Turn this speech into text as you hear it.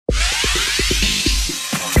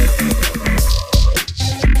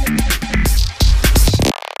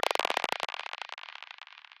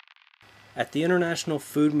At the International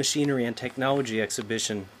Food Machinery and Technology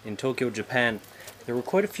Exhibition in Tokyo, Japan, there were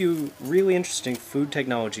quite a few really interesting food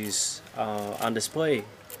technologies on display.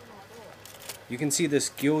 You can see this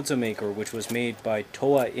Gyoza maker, which was made by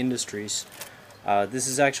TOA Industries. This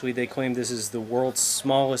is actually, they claim this is the world's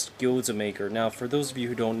smallest gyoza maker. Now, for those of you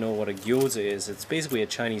who don't know what a gyoza is, it's basically a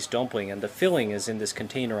Chinese dumpling, and the filling is in this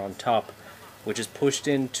container on top, which is pushed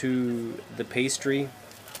into the pastry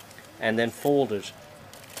and then folded.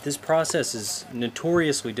 This process is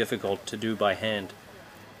notoriously difficult to do by hand,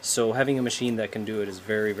 so having a machine that can do it is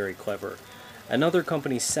very, very clever. Another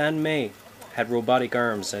company, Sanmei, had robotic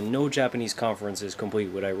arms, and no Japanese conference is complete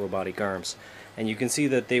without robotic arms. And you can see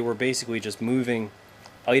that they were basically just moving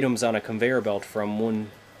items on a conveyor belt from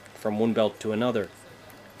one belt to another.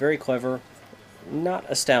 Very clever, not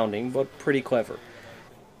astounding, but pretty clever.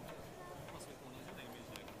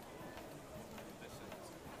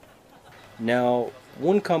 Now,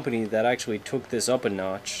 one company that actually took this up a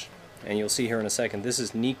notch, and you'll see here in a second, this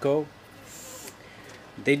is Nikko.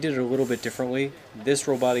 They did it a little bit differently. This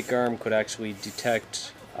robotic arm could actually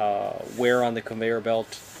detect where on the conveyor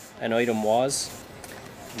belt an item was.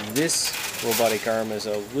 This robotic arm is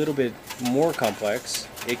a little bit more complex.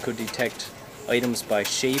 It could detect items by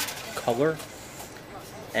shape, color,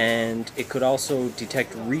 and it could also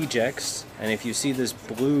detect rejects. And if you see this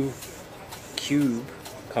blue cube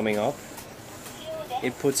coming up,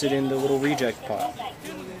 it puts it in the little reject pile.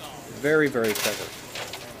 Very, very clever.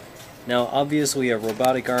 Now, obviously a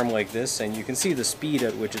robotic arm like this, and you can see the speed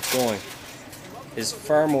at which it's going, is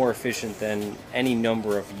far more efficient than any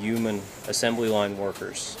number of human assembly line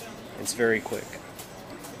workers. It's very quick.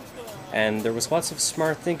 And there was lots of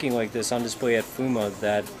smart thinking like this on display at Fooma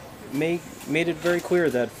that made it very clear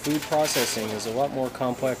that food processing is a lot more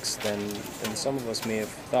complex than some of us may have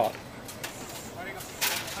thought.